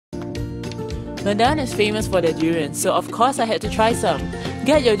Medan is famous for their durians, so of course I had to try some.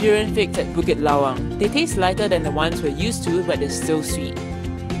 Get your durian fix at Bukit Lawang. They taste lighter than the ones we're used to, but they're still sweet.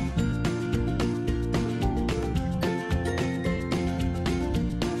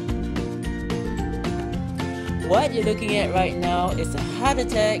 What you're looking at right now is a heart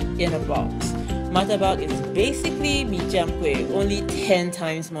attack in a box. Martabak is basically mee jam kueh, only 10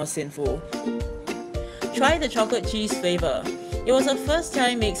 times more sinful. Try the chocolate cheese flavour. It was our first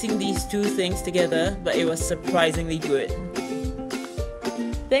time mixing these two things together, but it was surprisingly good.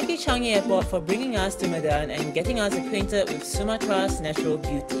 Thank you Changi Airport for bringing us to Medan and getting us acquainted with Sumatra's natural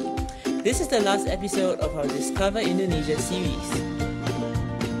beauty. This is the last episode of our Discover Indonesia series.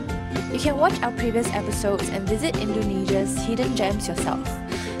 You can watch our previous episodes and visit Indonesia's hidden gems yourself.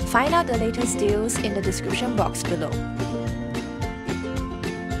 Find out the latest deals in the description box below.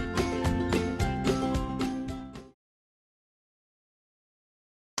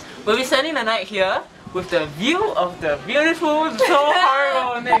 We'll be spending the night here with the view of the beautiful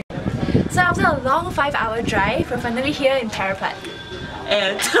Bohorok. So after a long 5-hour drive, we're finally here in Parapat.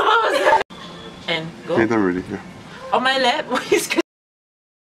 And go. They're not really here. On my lap,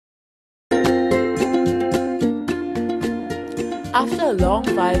 After a long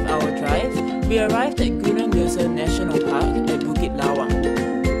 5-hour drive, we arrived at Gunung Leuser National Park at Bukit Lawang.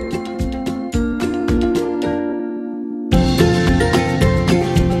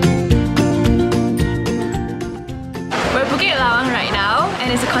 We're at Bukit Lawang right now, and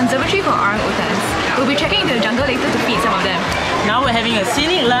it's a conservatory for orangutans. We'll be trekking into the jungle later to feed some of them. Now we're having a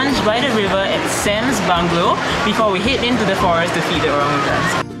scenic lunch by the river at Sam's Bungalow before we head into the forest to feed the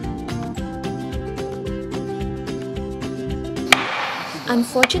orangutans.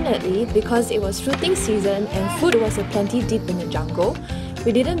 Unfortunately, because it was fruiting season and food was aplenty deep in the jungle,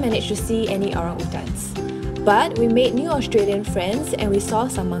 we didn't manage to see any orangutans. But we made new Australian friends and we saw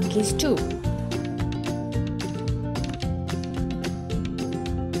some monkeys too.